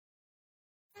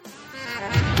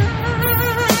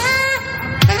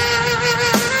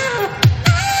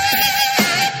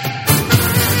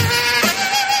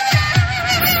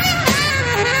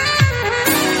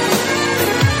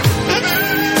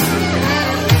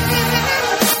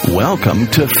Welcome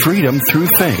to Freedom Through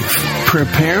Faith.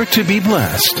 Prepare to be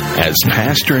blessed as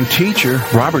pastor and teacher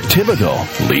Robert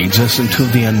Thibodeau leads us into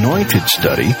the anointed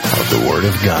study of the Word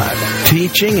of God,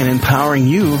 teaching and empowering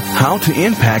you how to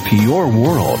impact your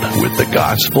world with the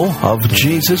gospel of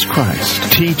Jesus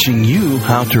Christ, teaching you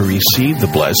how to receive the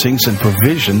blessings and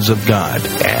provisions of God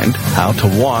and how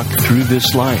to walk through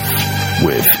this life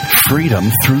with freedom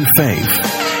through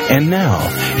faith. And now,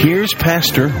 here's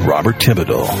Pastor Robert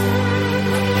Thibodeau.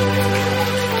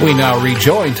 We now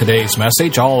rejoin today's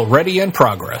message, already in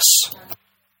progress.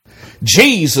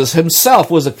 Jesus himself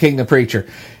was a kingdom preacher.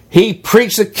 He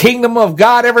preached the kingdom of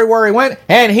God everywhere he went,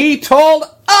 and he told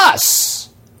us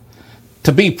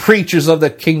to be preachers of the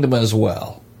kingdom as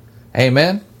well.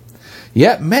 Amen?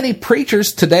 Yet many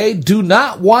preachers today do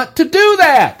not want to do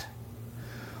that.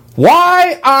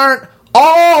 Why aren't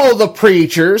all the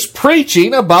preachers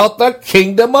preaching about the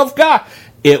kingdom of God?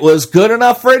 It was good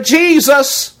enough for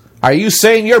Jesus. Are you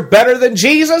saying you're better than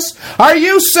Jesus? Are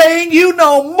you saying you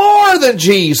know more than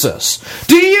Jesus?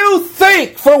 Do you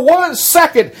think for 1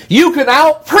 second you can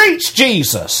out-preach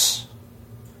Jesus?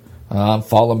 I'm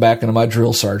falling back into my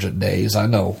drill sergeant days, I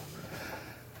know.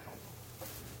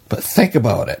 But think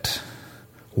about it.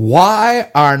 Why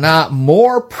are not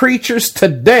more preachers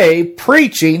today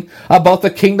preaching about the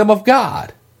kingdom of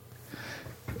God?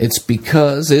 It's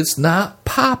because it's not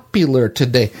popular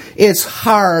today. It's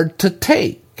hard to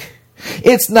take.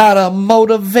 It's not a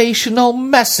motivational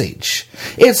message.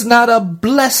 It's not a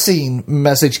blessing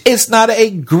message. It's not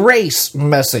a grace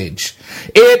message.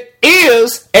 It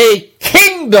is a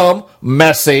kingdom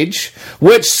message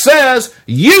which says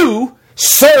you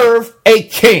serve a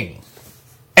king.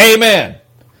 Amen.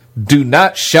 Do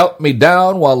not shout me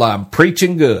down while I'm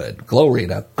preaching good. Glory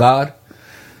to God.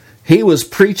 He was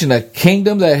preaching a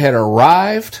kingdom that had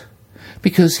arrived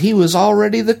because he was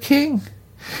already the king.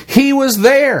 He was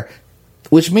there,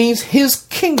 which means his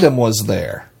kingdom was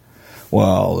there.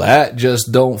 Well, that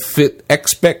just don't fit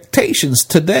expectations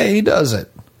today, does it?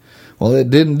 Well, it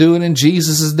didn't do it in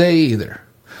Jesus' day either.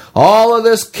 All of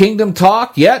this kingdom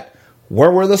talk, yet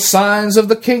where were the signs of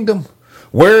the kingdom?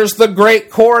 Where's the great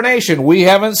coronation? We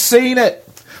haven't seen it.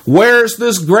 Where's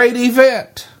this great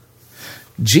event?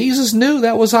 Jesus knew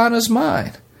that was on his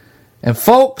mind. And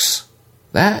folks,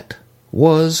 that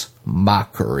was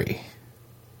mockery.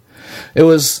 It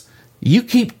was, you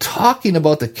keep talking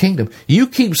about the kingdom. You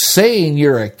keep saying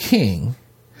you're a king,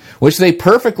 which they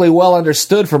perfectly well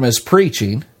understood from his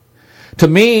preaching, to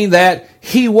mean that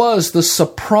he was the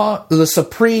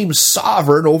supreme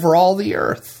sovereign over all the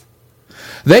earth.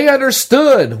 They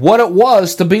understood what it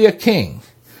was to be a king.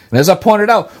 And as I pointed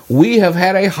out, we have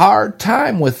had a hard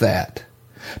time with that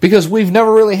because we've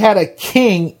never really had a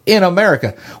king in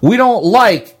America. We don't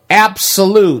like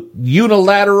absolute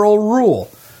unilateral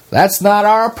rule. That's not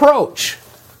our approach.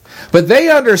 But they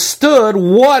understood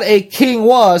what a king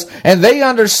was, and they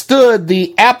understood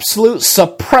the absolute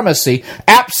supremacy,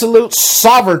 absolute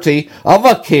sovereignty of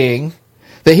a king,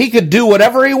 that he could do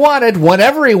whatever he wanted,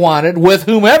 whenever he wanted, with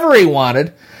whomever he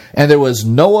wanted, and there was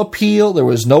no appeal, there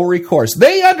was no recourse.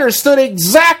 They understood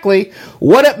exactly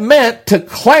what it meant to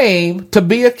claim to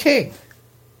be a king.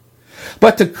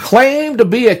 But to claim to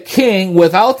be a king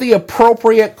without the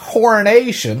appropriate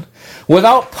coronation,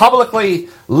 without publicly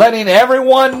letting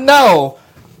everyone know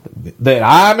that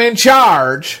I'm in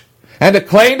charge, and to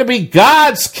claim to be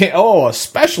God's king,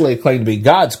 especially claim to be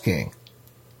God's king.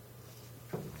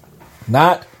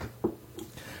 Not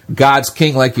God's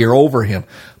king like you're over him,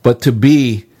 but to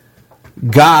be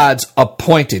God's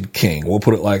appointed king. We'll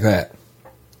put it like that.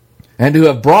 And to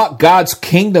have brought God's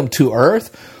kingdom to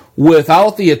earth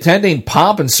without the attending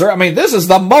pomp and circumstance. I mean, this is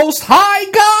the Most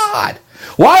High God.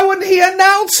 Why wouldn't he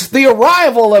announce the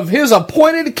arrival of his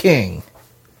appointed king?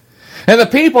 And the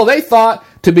people, they thought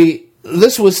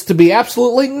this was to be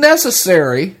absolutely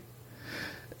necessary.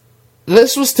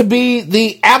 This was to be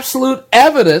the absolute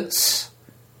evidence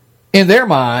in their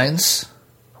minds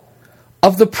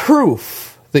of the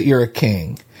proof that you're a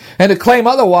king. And to claim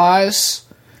otherwise,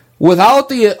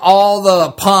 without all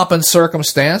the pomp and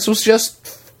circumstance, was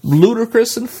just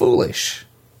ludicrous and foolish.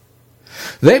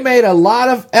 They made a lot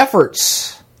of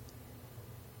efforts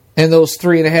in those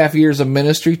 3.5 years of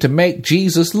ministry to make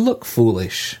Jesus look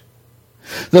foolish.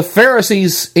 The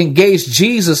Pharisees engaged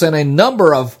Jesus in a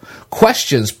number of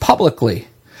questions publicly,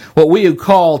 what we would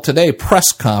call today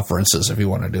press conferences, if you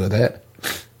want to do that.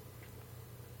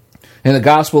 In the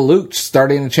Gospel of Luke,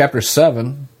 starting in chapter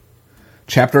 7,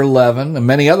 chapter 11, and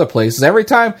many other places, every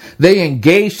time they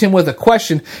engaged him with a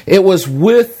question, it was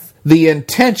with the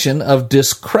intention of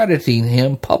discrediting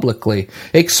him publicly,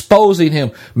 exposing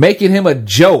him, making him a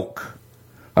joke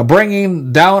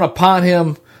bringing down upon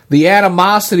him the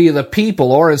animosity of the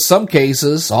people, or in some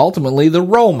cases, ultimately the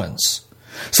Romans.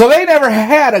 So they never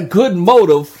had a good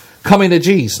motive coming to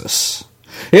Jesus.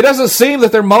 It doesn't seem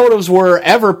that their motives were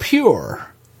ever pure.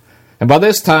 And by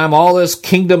this time, all this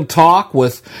kingdom talk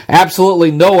with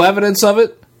absolutely no evidence of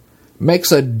it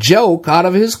makes a joke out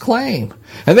of his claim.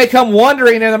 And they come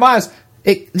wondering in their minds,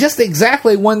 just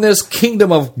exactly when this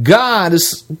kingdom of God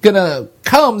is going to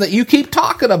come that you keep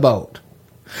talking about.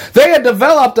 They had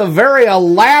developed a very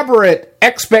elaborate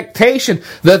expectation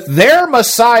that their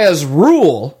Messiah's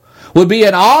rule would be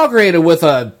inaugurated with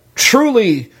a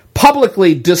truly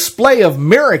publicly display of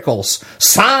miracles,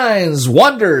 signs,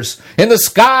 wonders in the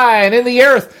sky and in the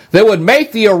earth that would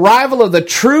make the arrival of the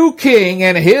true king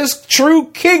and his true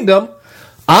kingdom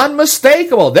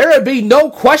unmistakable. There would be no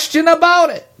question about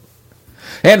it.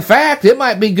 In fact, it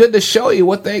might be good to show you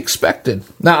what they expected.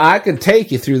 Now, I can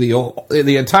take you through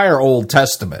the entire Old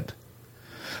Testament.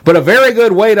 But a very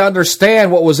good way to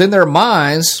understand what was in their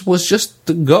minds was just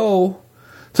to go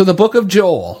to the book of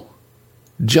Joel.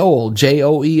 Joel,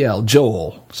 Joel,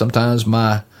 Joel. Sometimes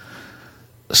my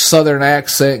southern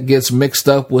accent gets mixed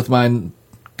up with my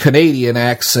Canadian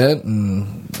accent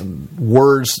and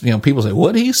words, people say,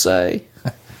 what did he say?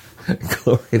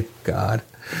 Glory to God.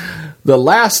 The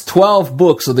last 12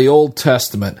 books of the Old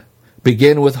Testament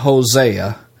begin with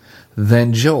Hosea,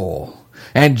 then Joel.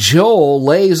 And Joel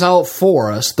lays out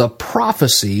for us the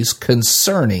prophecies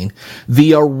concerning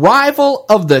the arrival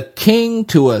of the king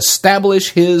to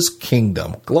establish his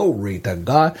kingdom. Glory to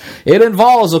God. It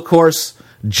involves, of course,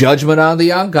 judgment on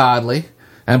the ungodly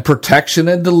and protection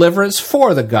and deliverance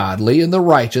for the godly and the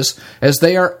righteous as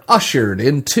they are ushered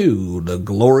into the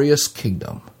glorious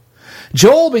kingdom.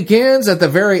 Joel begins at the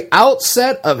very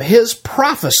outset of his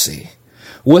prophecy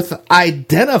with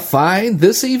identifying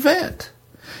this event.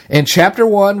 In chapter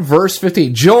 1, verse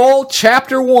 15, Joel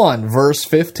chapter 1, verse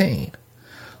 15,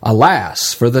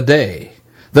 alas for the day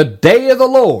of the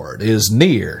Lord is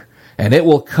near, and it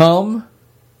will come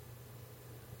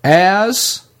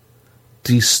as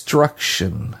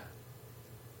destruction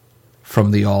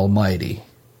from the Almighty.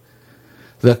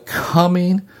 The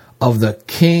coming of the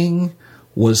King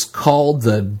was called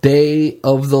the day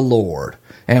of the Lord.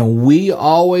 And we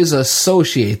always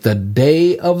associate the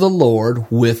day of the Lord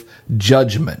with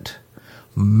judgment,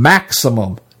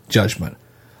 maximum judgment,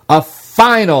 a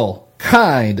final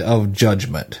kind of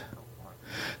judgment.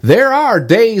 There are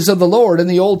days of the Lord in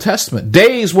the Old Testament,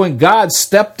 days when God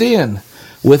stepped in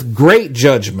with great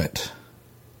judgment.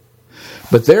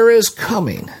 But there is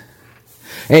coming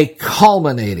a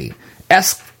culminating,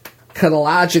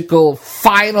 eschatological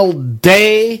final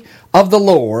day of the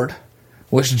Lord,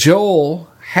 which Joel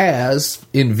has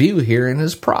in view here in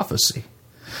his prophecy.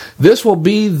 This will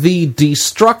be the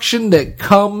destruction that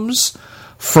comes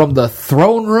from the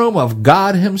throne room of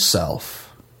God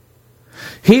himself.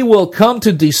 He will come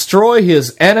to destroy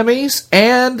his enemies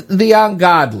and the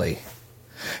ungodly.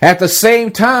 At the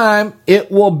same time, it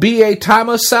will be a time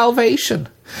of salvation.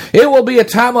 It will be a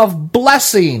time of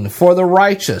blessing for the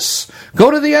righteous. Go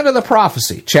to the end of the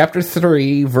prophecy, chapter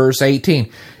 3, verse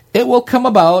 18. It will come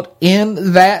about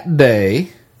in that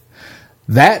day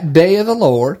of the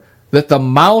Lord, that the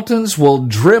mountains will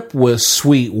drip with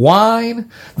sweet wine,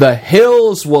 the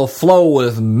hills will flow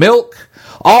with milk,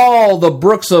 all the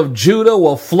brooks of Judah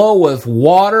will flow with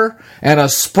water, and a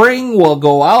spring will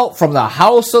go out from the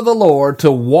house of the Lord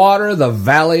to water the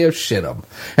valley of Shittim.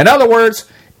 In other words,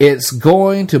 it's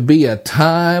going to be a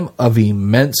time of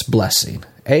immense blessing.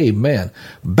 Amen.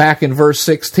 Back in verse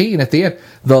 16 at the end,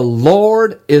 the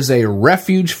Lord is a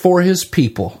refuge for his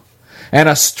people and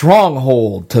a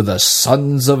stronghold to the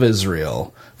sons of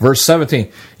Israel. Verse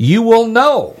 17, you will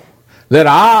know that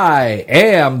I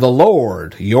am the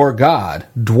Lord your God,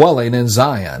 dwelling in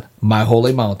Zion, my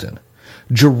holy mountain.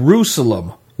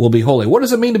 Jerusalem will be holy. What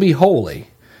does it mean to be holy?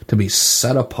 To be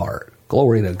set apart.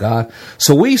 Glory to God.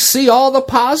 So we see all the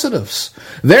positives.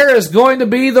 There is going to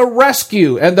be the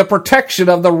rescue and the protection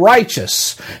of the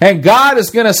righteous. And God is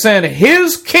going to send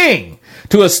his king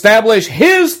to establish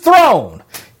his throne.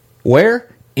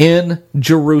 Where? In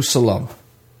Jerusalem.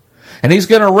 And he's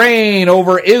going to reign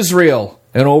over Israel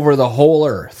and over the whole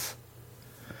earth.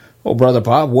 Oh, Brother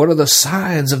Bob, what are the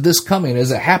signs of this coming?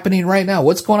 Is it happening right now?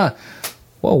 What's going on?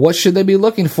 Well, what should they be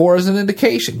looking for as an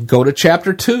indication? Go to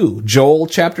chapter 2, Joel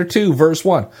chapter 2, verse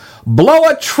 1. Blow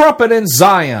a trumpet in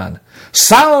Zion.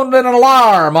 Sound an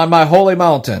alarm on my holy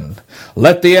mountain.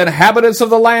 Let the inhabitants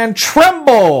of the land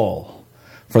tremble.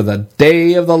 For the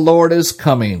day of the Lord is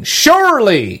coming.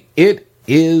 Surely it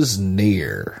is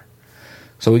near.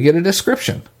 So we get a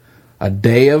description. A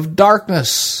day of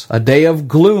darkness, a day of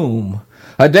gloom,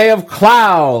 a day of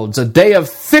clouds, a day of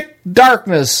thick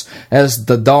darkness, as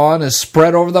the dawn is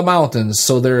spread over the mountains.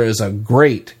 So there is a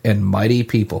great and mighty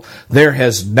people. There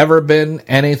has never been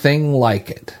anything like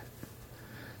it.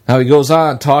 Now he goes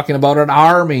on talking about an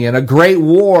army and a great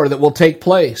war that will take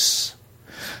place.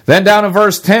 Then down in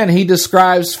verse 10, he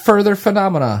describes further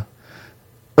phenomena.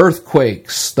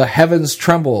 Earthquakes, the heavens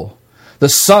tremble, the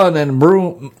sun and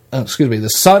moon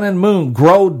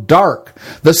grow dark,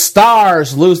 the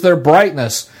stars lose their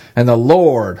brightness, and the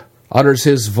Lord utters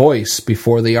his voice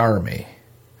before the army.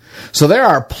 So there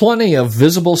are plenty of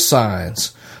visible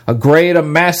signs, a great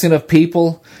amassing of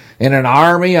people and an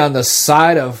army on the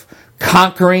side of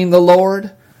conquering the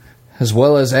Lord, as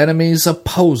well as enemies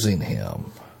opposing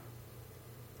him.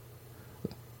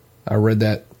 I read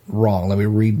that wrong. Let me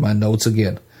read my notes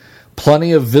again.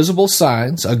 Plenty of visible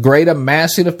signs, a great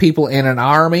amassing of people and an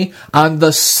army on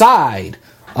the side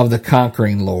of the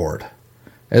conquering Lord,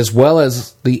 as well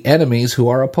as the enemies who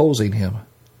are opposing him.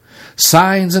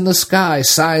 Signs in the sky,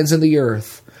 signs in the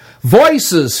earth.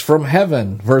 Voices from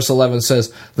heaven, verse 11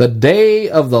 says, the day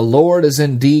of the Lord is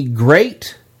indeed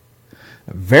great,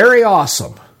 very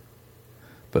awesome,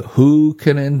 but who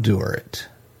can endure it?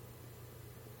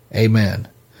 Amen.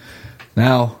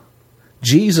 Now,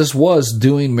 Jesus was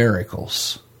doing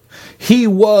miracles. He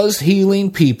was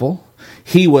healing people.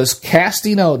 He was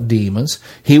casting out demons.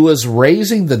 He was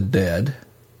raising the dead.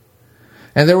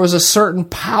 And there was a certain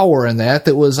power in that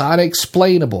was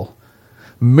unexplainable.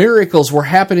 Miracles were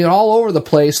happening all over the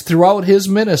place throughout his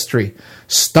ministry.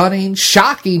 Stunning,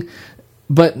 shocking,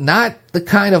 but not the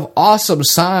kind of awesome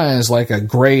signs like a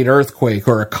great earthquake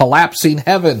or a collapsing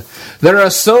heaven that are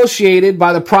associated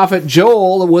by the prophet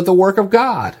Joel with the work of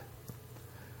God.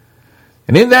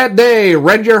 And in that day,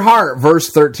 rend your heart, verse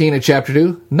 13 of chapter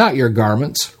 2, not your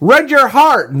garments. Rend your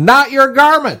heart, not your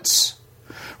garments.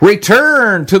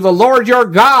 Return to the Lord your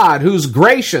God, who's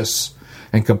gracious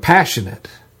and compassionate,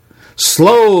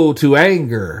 slow to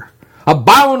anger,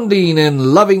 abounding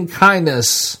in loving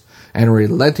kindness, and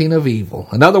relenting of evil.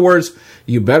 In other words,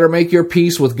 you better make your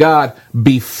peace with God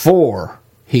before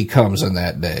he comes in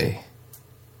that day.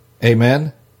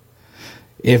 Amen?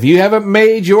 If you haven't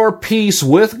made your peace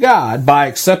with God by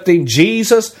accepting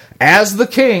Jesus as the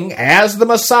King, as the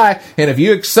Messiah, and if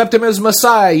you accept him as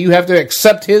Messiah, you have to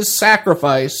accept his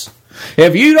sacrifice.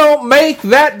 If you don't make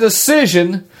that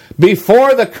decision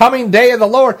before the coming day of the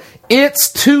Lord,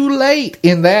 it's too late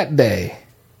in that day.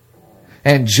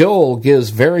 And Joel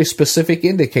gives very specific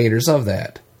indicators of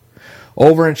that.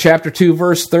 Over in chapter 2,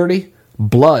 verse 30,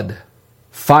 blood,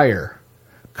 fire,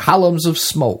 columns of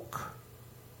smoke.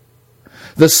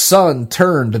 The sun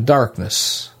turned to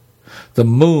darkness, the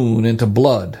moon into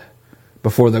blood,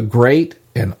 before the great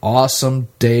and awesome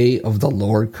day of the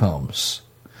Lord comes.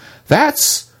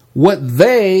 That's what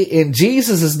they, in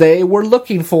Jesus' day, were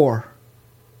looking for.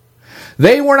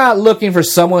 They were not looking for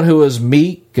someone who was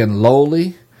meek and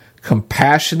lowly,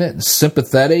 compassionate and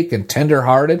sympathetic and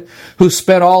tender-hearted, who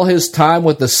spent all his time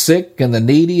with the sick and the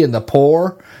needy and the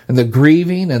poor and the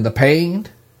grieving and the pained.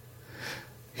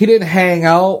 He didn't hang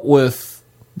out with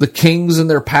the kings in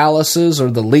their palaces or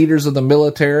the leaders of the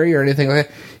military or anything like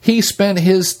that. He spent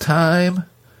his time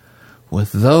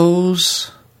with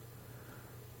those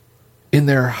in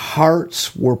their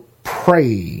hearts were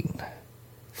praying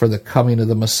for the coming of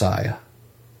the Messiah.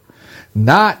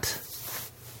 Not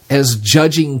as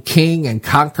judging king and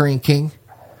conquering king,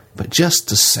 but just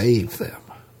to save them.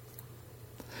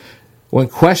 When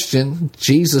questioned,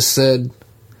 Jesus said,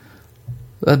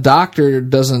 the doctor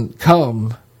doesn't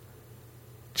come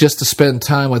just to spend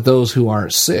time with those who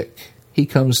aren't sick. He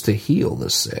comes to heal the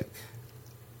sick.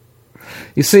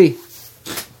 You see,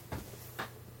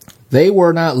 they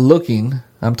were not looking,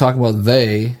 I'm talking about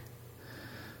the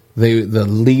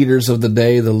leaders of the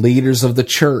day, the leaders of the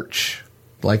church.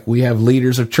 Like we have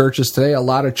leaders of churches today, a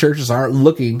lot of churches aren't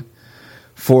looking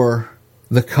for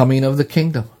the coming of the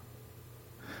kingdom.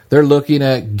 They're looking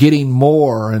at getting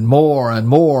more and more and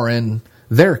more in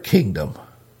their kingdom.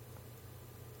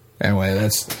 Anyway,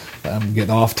 I'm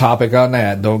getting off topic on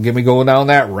that. Don't get me going down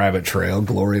that rabbit trail.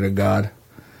 Glory to God.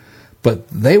 But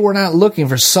they were not looking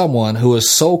for someone who was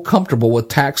so comfortable with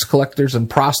tax collectors and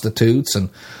prostitutes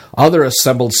and other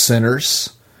assembled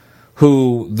sinners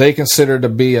who they considered to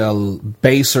be a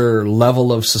baser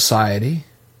level of society.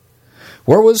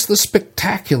 Where was the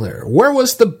spectacular? Where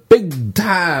was the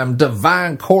big-time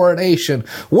divine coronation?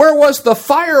 Where was the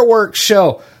fireworks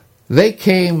show? They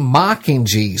came mocking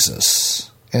Jesus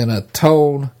in a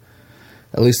tone,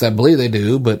 at least I believe they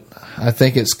do, but I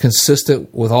think it's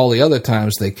consistent with all the other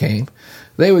times they came.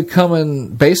 They would come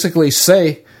and basically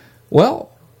say, well,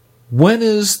 when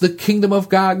is the kingdom of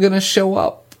God going to show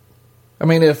up? I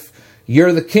mean, if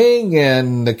you're the king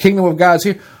and the kingdom of God's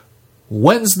here,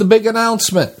 when's the big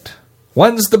announcement?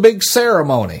 When's the big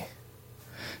ceremony?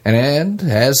 And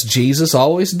as Jesus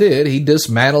always did, he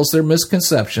dismantles their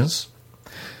misconceptions.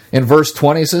 In verse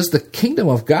 20, he says, the kingdom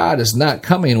of God is not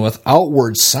coming with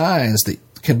outward signs that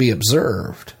can be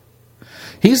observed.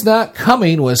 He's not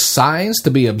coming with signs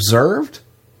to be observed.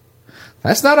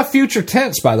 That's not a future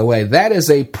tense, by the way. That is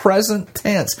a present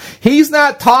tense. He's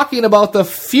not talking about the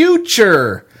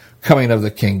future coming of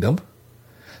the kingdom.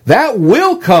 That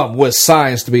will come with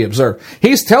signs to be observed.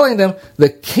 He's telling them the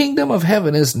kingdom of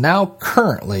heaven is now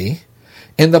currently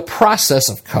in the process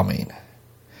of coming.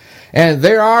 And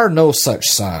there are no such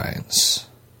signs.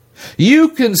 You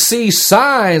can see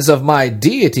signs of my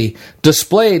deity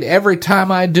displayed every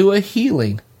time I do a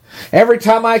healing, every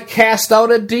time I cast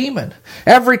out a demon,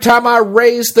 every time I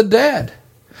raise the dead.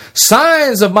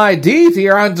 Signs of my deity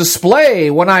are on display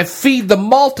when I feed the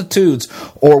multitudes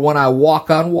or when I walk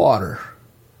on water.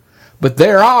 But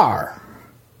there are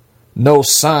no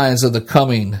signs of the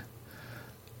coming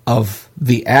of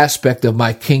the aspect of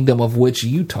my kingdom of which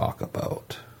you talk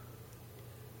about.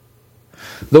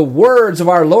 The words of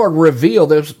our Lord reveal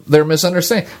their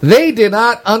misunderstanding. They did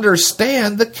not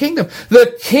understand the kingdom.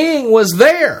 The king was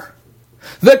there.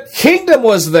 The kingdom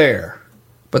was there.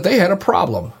 But they had a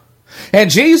problem.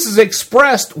 And Jesus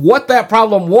expressed what that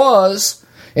problem was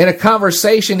in a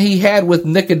conversation he had with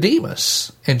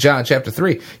Nicodemus in John chapter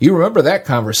 3. You remember that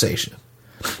conversation.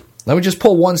 Let me just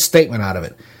pull one statement out of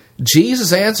it.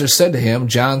 Jesus' answer said to him,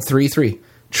 John 3:3,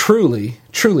 truly,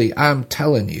 truly, I'm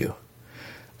telling you,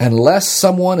 unless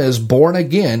someone is born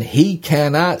again, he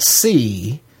cannot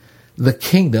see the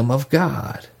kingdom of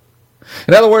God.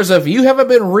 In other words, if you haven't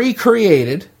been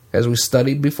recreated, as we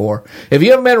studied before, if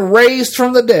you haven't been raised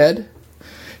from the dead,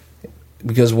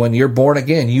 because when you're born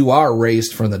again, you are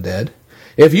raised from the dead.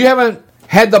 If you haven't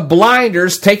had the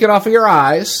blinders taken off of your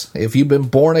eyes, if you've been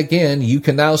born again, you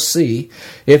can now see.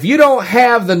 If you don't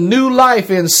have the new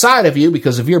life inside of you,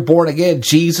 because if you're born again,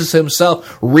 Jesus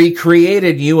himself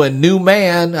recreated you, a new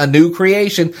man, a new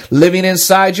creation, living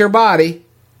inside your body.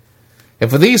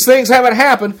 If these things haven't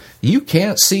happened, you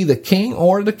can't see the king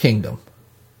or the kingdom.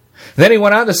 Then he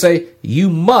went on to say, you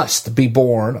must be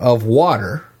born of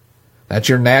water. That's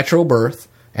your natural birth,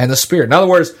 and the Spirit. In other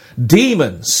words,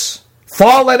 demons,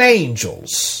 fallen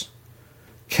angels,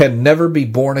 can never be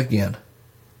born again.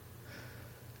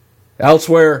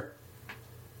 Elsewhere,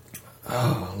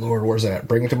 oh Lord, where's that?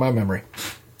 Bring it to my memory.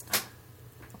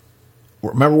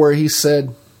 Remember where he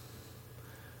said,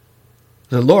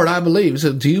 the Lord, I believe. He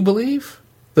said, do you believe?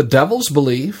 The devils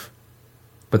believe,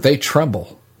 but they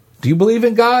tremble. Do you believe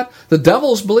in God? The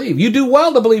devils believe. You do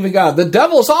well to believe in God. The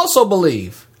devils also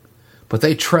believe, but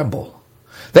they tremble.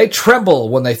 They tremble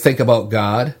when they think about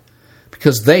God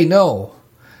because they know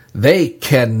they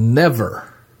can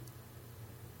never,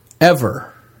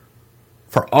 ever,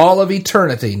 for all of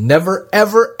eternity, never,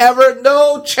 ever, ever,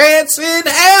 no chance in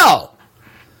hell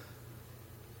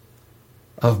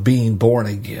of being born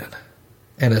again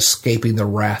and escaping the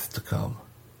wrath to come.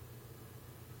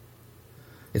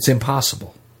 It's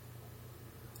impossible.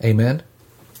 Amen?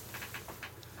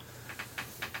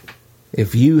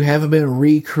 If you haven't been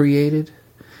recreated,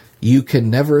 you can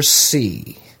never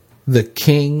see the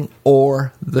king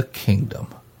or the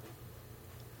kingdom.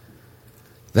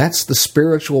 That's the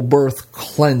spiritual birth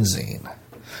cleansing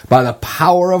by the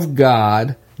power of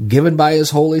God given by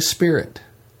his Holy Spirit.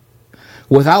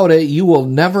 Without it, you will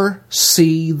never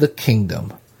see the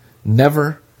kingdom.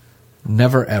 Never,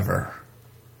 never, ever.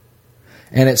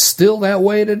 And it's still that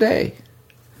way today.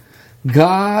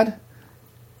 God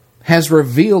has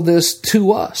revealed this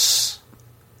to us.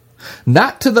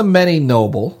 Not to the many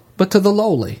noble, but to the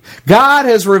lowly. God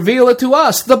has revealed it to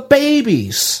us, the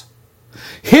babies.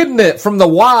 Hidden it from the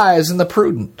wise and the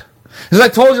prudent. As I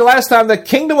told you last time, the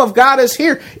kingdom of God is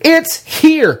here. It's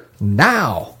here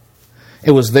now.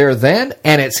 It was there then,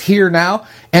 and it's here now,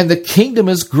 and the kingdom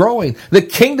is growing. The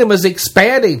kingdom is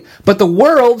expanding, but the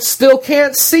world still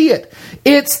can't see it.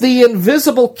 It's the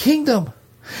invisible kingdom.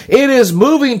 It is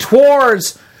moving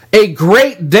towards a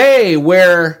great day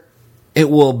where it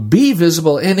will be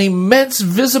visible in immense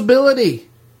visibility.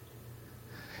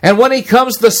 And when he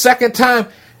comes the second time,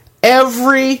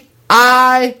 every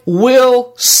eye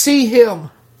will see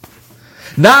him.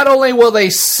 Not only will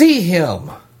they see him,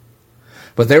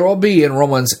 but there will be in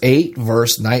Romans 8,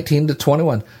 verse 19 to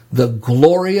 21, the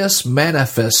glorious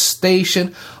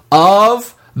manifestation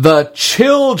of the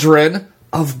children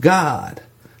of God.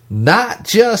 Not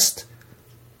just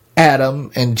Adam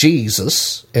and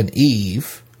Jesus and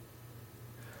Eve,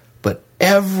 but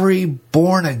every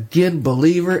born-again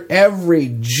believer,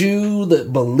 every Jew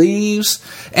that believes,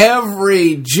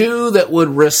 every Jew that would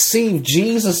receive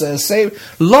Jesus as Savior.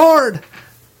 Lord,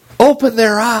 open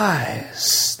their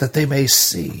eyes that they may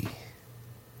see.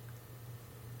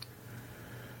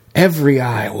 Every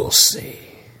eye will see.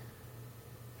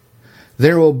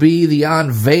 There will be the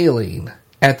unveiling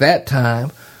at that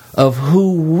time of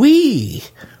who we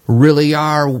really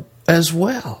are as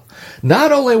well.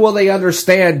 Not only will they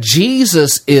understand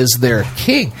Jesus is their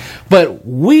king, but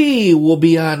we will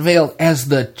be unveiled as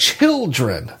the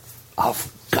children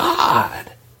of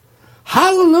God.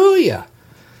 Hallelujah.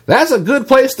 That's a good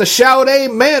place to shout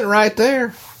amen right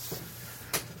there.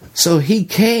 So he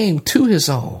came to his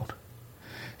own,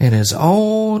 and his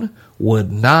own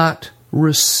would not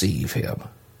receive him.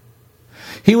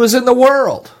 He was in the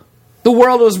world. The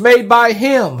world was made by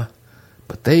him,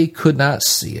 but they could not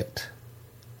see it.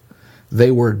 They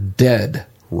were dead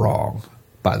wrong,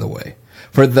 by the way,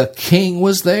 for the king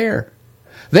was there.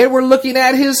 They were looking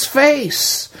at his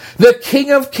face, the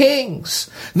King of Kings.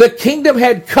 The kingdom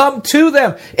had come to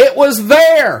them. It was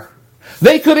there.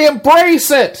 They could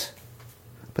embrace it,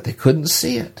 but they couldn't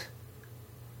see it.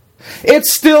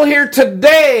 It's still here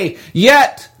today,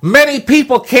 yet many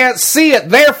people can't see it.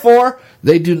 Therefore,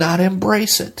 they do not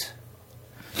embrace it.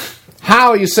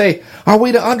 How, you say, are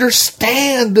we to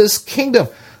understand this kingdom?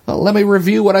 Well, let me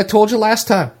review what I told you last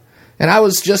time. And I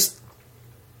was just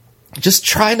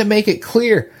trying to make it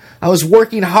clear. I was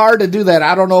working hard to do that.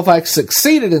 I don't know if I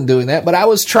succeeded in doing that, but I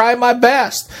was trying my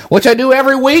best, which I do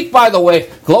every week, by the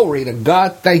way. Glory to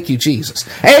God. Thank you, Jesus.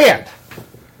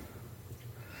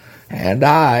 And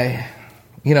I,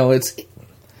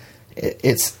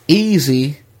 it's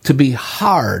easy to be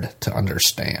hard to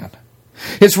understand.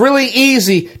 It's really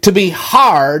easy to be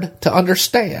hard to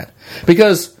understand.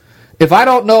 Because if I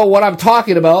don't know what I'm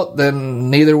talking about,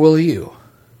 then neither will you.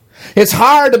 It's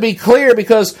hard to be clear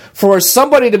because for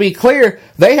somebody to be clear,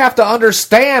 they have to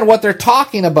understand what they're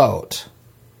talking about.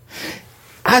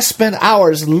 I spend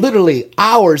hours, literally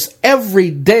hours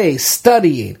every day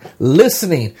studying,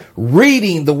 listening,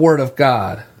 reading the Word of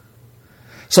God.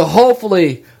 So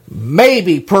hopefully,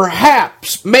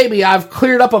 perhaps I've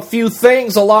cleared up a few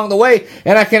things along the way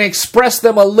and I can express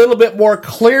them a little bit more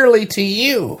clearly to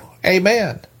you.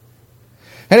 Amen.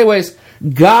 Anyways,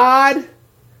 God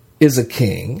is a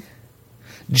king.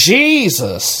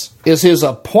 Jesus is his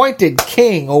appointed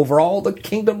king over all the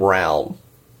kingdom realm.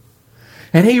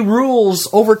 And he rules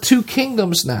over 2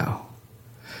 kingdoms now.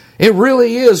 It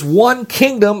really is one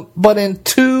kingdom, but in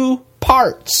 2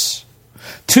 parts,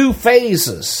 2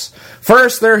 phases.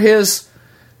 First, there's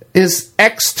his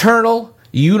external,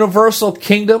 universal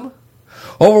kingdom,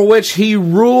 over which he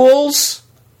rules,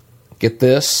 get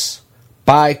this,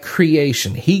 by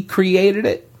creation. He created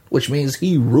it, which means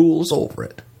he rules over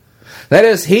it. That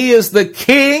is, he is the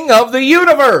king of the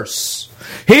universe.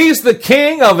 He's the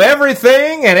king of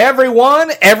everything and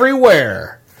everyone,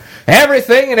 everywhere.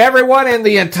 Everything and everyone in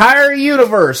the entire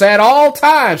universe at all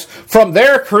times, from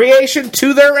their creation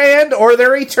to their end or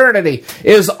their eternity,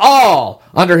 is all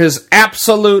under his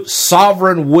absolute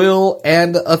sovereign will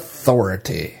and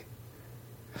authority.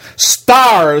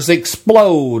 Stars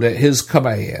explode at his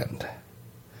command.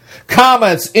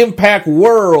 Comets impact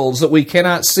worlds that we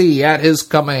cannot see at his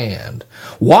command.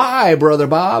 Why, Brother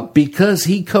Bob? Because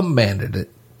he commanded it.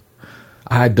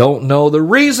 I don't know the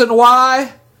reason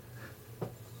why.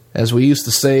 As we used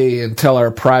to say and tell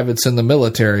our privates in the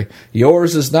military,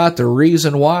 yours is not the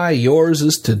reason why, yours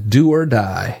is to do or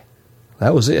die.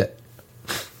 That was it.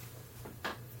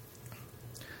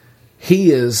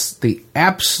 He is the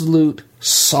absolute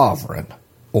sovereign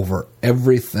over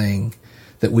everything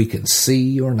that we can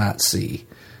see or not see.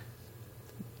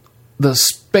 The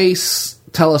space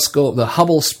telescope, the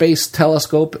Hubble Space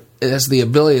Telescope, has the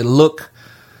ability to look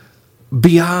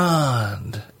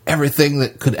beyond everything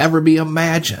that could ever be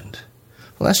imagined.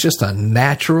 Well, that's just a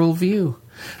natural view.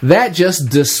 That just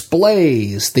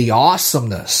displays the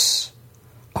awesomeness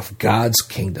of God's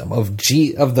kingdom, of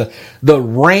the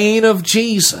reign of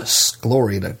Jesus.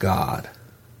 Glory to God.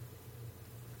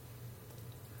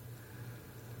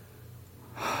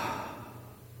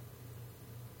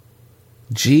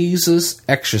 Jesus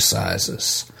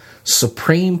exercises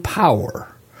supreme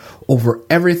power over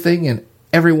everything and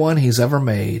everyone he's ever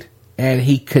made, and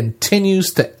he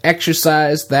continues to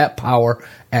exercise that power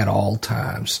at all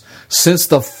times. Since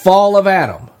the fall of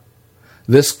Adam,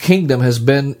 this kingdom,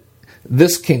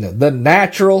 the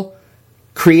natural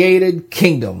created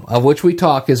kingdom of which we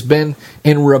talk, has been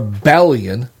in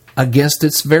rebellion against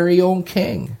its very own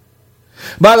king.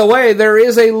 By the way, there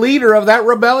is a leader of that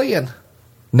rebellion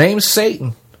named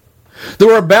Satan. The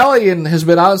rebellion has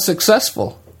been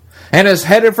unsuccessful and is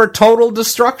headed for total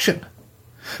destruction.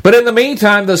 But in the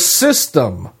meantime, the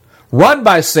system run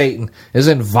by Satan is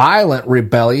in violent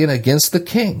rebellion against the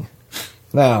king.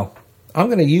 Now, I'm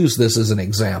going to use this as an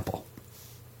example.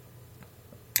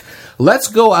 Let's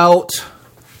go out,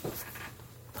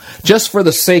 just for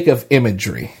the sake of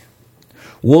imagery.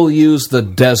 We'll use the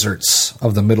deserts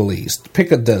of the Middle East.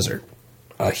 Pick a desert.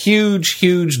 A huge,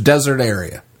 huge desert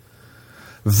area.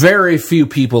 Very few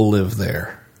people live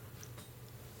there.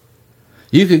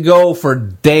 You could go for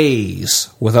days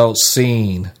without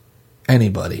seeing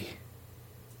anybody.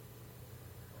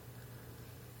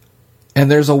 And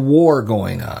there's a war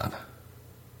going on.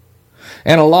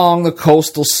 And along the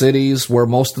coastal cities where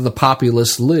most of the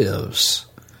populace lives,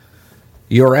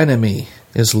 your enemy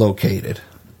is located.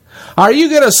 Are you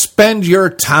going to spend your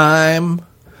time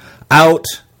out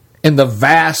in the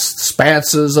vast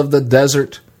expanses of the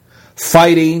desert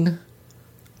fighting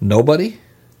nobody?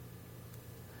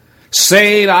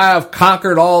 Saying, I have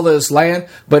conquered all this land,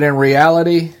 but in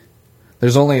reality,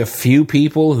 there's only a few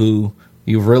people who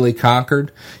you've really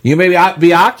conquered. You may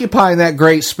be occupying that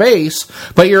great space,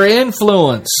 but your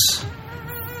influence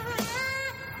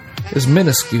is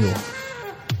minuscule.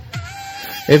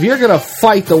 If you're going to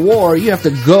fight the war, you have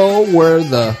to go where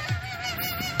the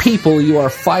people you are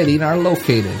fighting are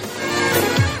located.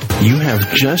 You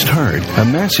have just heard a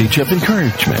message of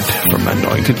encouragement from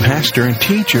anointed pastor and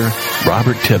teacher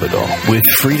Robert Thibodeau with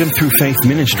Freedom Through Faith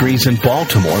Ministries in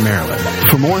Baltimore, Maryland.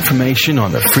 For more information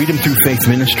on the Freedom Through Faith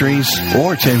Ministries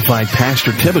or to invite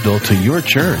Pastor Thibodeau to your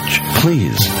church,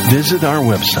 please visit our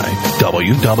website,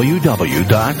 www.ftfm.org.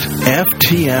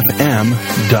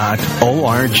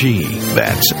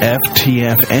 That's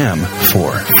FTFM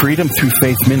for Freedom Through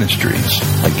Faith Ministries.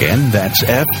 Again, that's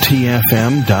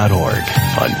FTFM.org.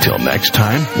 Until next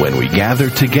time, when we gather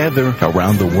together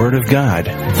around the Word of God,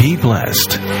 be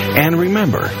blessed. And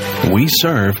remember, we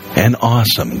serve an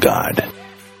awesome God.